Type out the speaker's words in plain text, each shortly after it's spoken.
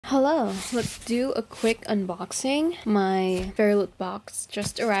Hello, let's do a quick unboxing. My Fairyloot box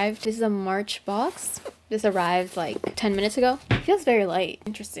just arrived. This is a March box. This arrived like 10 minutes ago. It feels very light.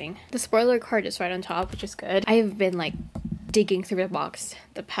 Interesting. The spoiler card is right on top, which is good. I've been like digging through the box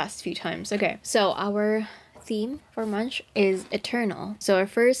the past few times. Okay, so our theme for March is Eternal. So our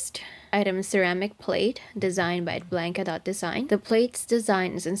first item is ceramic plate designed by @blanca.design. The plate's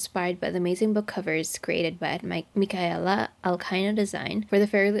design is inspired by the amazing book covers created by 𝐾𝐟𝐟𝐢𝐥𝐢𝐚 Design for the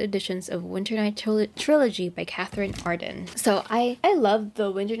Fairyloot editions of Winter Night Trilogy by 𝐀𝐟𝐼𝐴. So I love the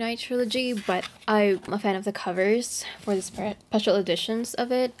Winter Night Trilogy, but I'm a fan of the covers for the special editions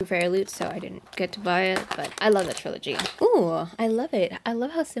of it, Fairyloot, so I didn't get to buy it, but I love the trilogy. Ooh, I love it. I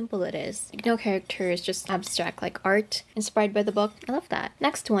love how simple it is. Like, no characters, just abstract like art inspired by the book. I love that.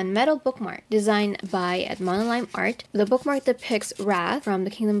 Next one, metal bookmark designed by @monolime art. The bookmark depicts Wrath from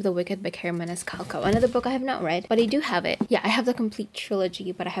the Kingdom of the Wicked by 𝐂𝐟𝐼𝐴 Calco. Another book I have not read, but I do have it. Yeah, I have the complete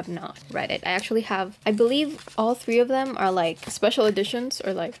trilogy, but I have not read it. I actually have, I believe all three of them are like special editions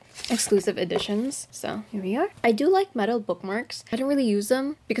or like exclusive editions. So here we are. I do like metal bookmarks. I don't really use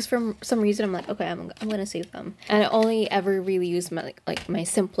them because for some reason I'm like, okay, I'm gonna save them. And I only ever really use my like my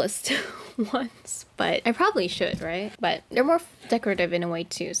simplest ones, but I probably should, right? But they're more decorative in a way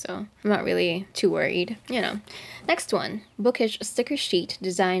too, so I'm not really too worried, you know. Next one, bookish sticker sheet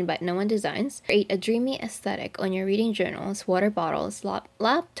designed by No One Designs. Create a dreamy aesthetic on your reading journals, water bottles,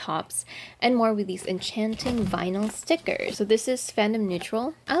 laptops, and more with these enchanting vinyl stickers. So this is fandom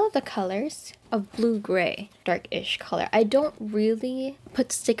neutral. I love the colors of blue-gray, darkish color. I don't really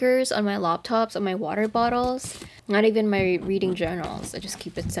put stickers on my laptops, on my water bottles, not even my reading journals. I just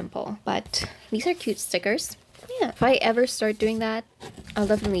keep it simple. But these are cute stickers. Yeah, if I ever start doing that, I'll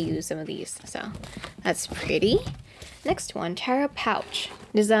definitely use some of these. So that's pretty. Next one, tarot pouch,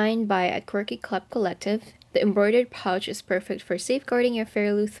 designed by @quirky collective. The embroidered pouch is perfect for safeguarding your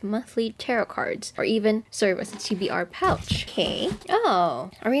Fairyloot monthly tarot cards, or even serve as a TBR pouch. Okay.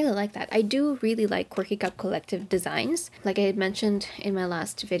 Oh, I really like that. I do really like Quirky Collective designs. Like I had mentioned in my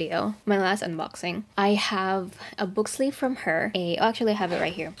last video, my last unboxing, I have a book sleeve from her. Actually, I have it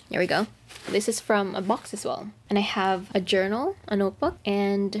right here. There we go. This is from a box as well. And I have a journal, a notebook,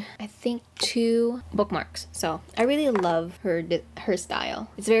 and I think 2 bookmarks. So I really love her style.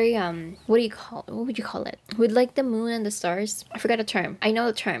 It's very what would you call it? With like the moon and the stars. I forgot the term. I know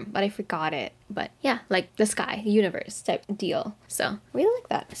the term, but I forgot it. But yeah, like the sky, the universe type deal. So I really like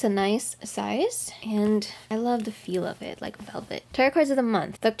that. It's a nice size and I love the feel of it, like velvet. Tarot cards of the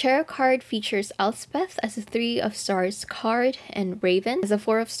month. The tarot card features Elspeth as a 3 of Stars card and Raven as a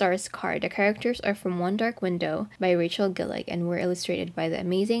 4 of Stars card. The characters are from One Dark Window by Rachel Gillig and were illustrated by the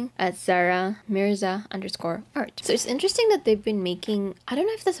amazing @ZaraMirza_art. So it's interesting that they've been making, I don't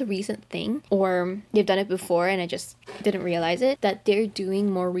know if that's a recent thing or they've done it before and I just didn't realize it, that they're doing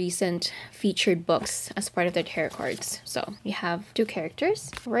more recent featured books as part of their tarot cards. So we have 2 characters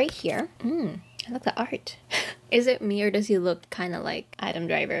right here. I like the art. Is it me or does he look kind of like Adam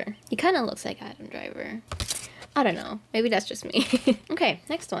Driver? He kind of looks like Adam Driver. I don't know. Maybe that's just me. Okay,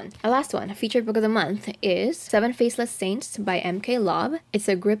 next one. Our last one, a featured book of the month, is 7 Faceless Saints by M.K. Lobb. It's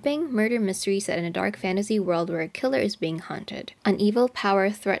a gripping murder mystery set in a dark fantasy world where a killer is being hunted. An evil power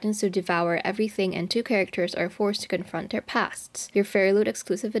threatens to devour everything and 2 characters are forced to confront their pasts. Your Fairyloot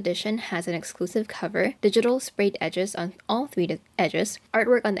exclusive edition has an exclusive cover, digital sprayed edges on all 3 edges,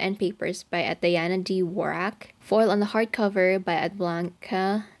 artwork on the end papers by @Diana D. Warrack, foil on the hardcover by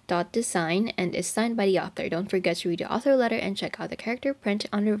 @blanca.design and is signed by the author. Don't forget to read the author letter and check out the character print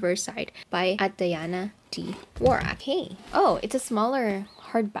on the reverse side by @Diana D. Warrack. Hey. Oh, it's a smaller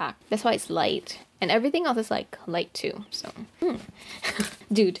hardback. That's why it's light. And everything else is like light too. So,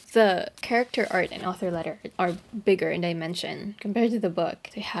 dude, the character art and author letter are bigger in dimension compared to the book.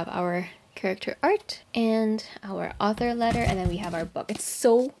 We have our character art and our author letter, and then we have our book. It's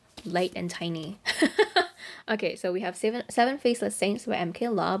so light and tiny. Okay, so we have 7 Faceless Saints by M.K.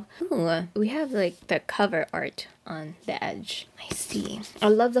 Lobb. Ooh, we have like the cover art on the edge. I see. I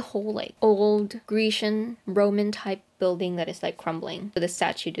love the whole like old Grecian Roman type building that is like crumbling. With the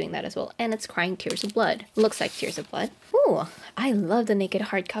statue doing that as well. And it's crying tears of blood. Looks like tears of blood. Ooh, I love the naked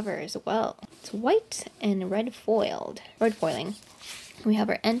hardcover as well. It's white and red foiling. We have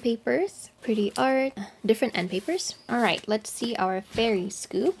our end papers. Pretty art, different end papers. All right, let's see our fairy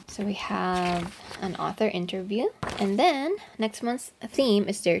scoop. So we have an author interview, and then next month's theme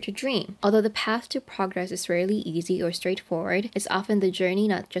is Dare to Dream. Although the path to progress is rarely easy or straightforward, it's often the journey,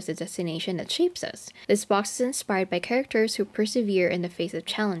 not just the destination, that shapes us. This box is inspired by characters who persevere in the face of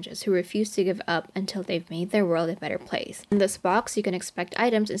challenges, who refuse to give up until they've made their world a better place. In this box, you can expect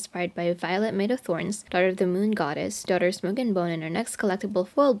items inspired by Violet Made of Thorns, Daughter of the Moon Goddess, Daughter Smoke and Bone, and our next collectible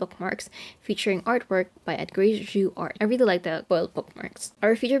foil bookmarks featuring artwork by @𝐿𝐥𝐢𝐿 Art. I really like the foil bookmarks.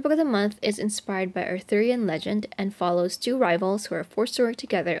 Our featured book of the month is inspired by Arthurian legend and follows two rivals who are forced to work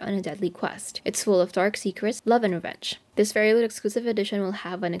together on a deadly quest. It's full of dark secrets, love, and revenge. This Fairyloot exclusive edition will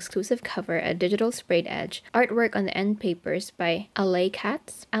have an exclusive cover, a digital sprayed edge, artwork on the end papers by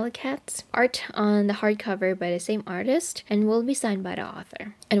𝐿𝐥𝐴𝐶, art on the hardcover by the same artist, and will be signed by the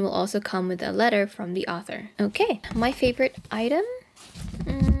author. And will also come with a letter from the author. Okay, my favorite item?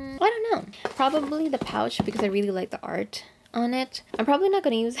 I don't know. Probably the pouch, because I really like the art on it. I'm probably not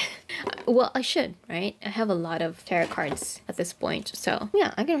going to use it. Well, I should, right? I have a lot of tarot cards at this point, so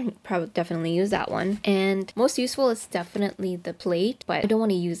yeah, I'm gonna probably definitely use that one. And most useful is definitely the plate, but I don't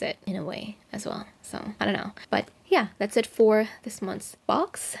want to use it in a way as well, so I don't know. But yeah, that's it for this month's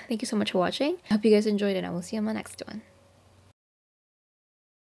box. Thank you so much for watching. I hope you guys enjoyed, and I will see you on my next one.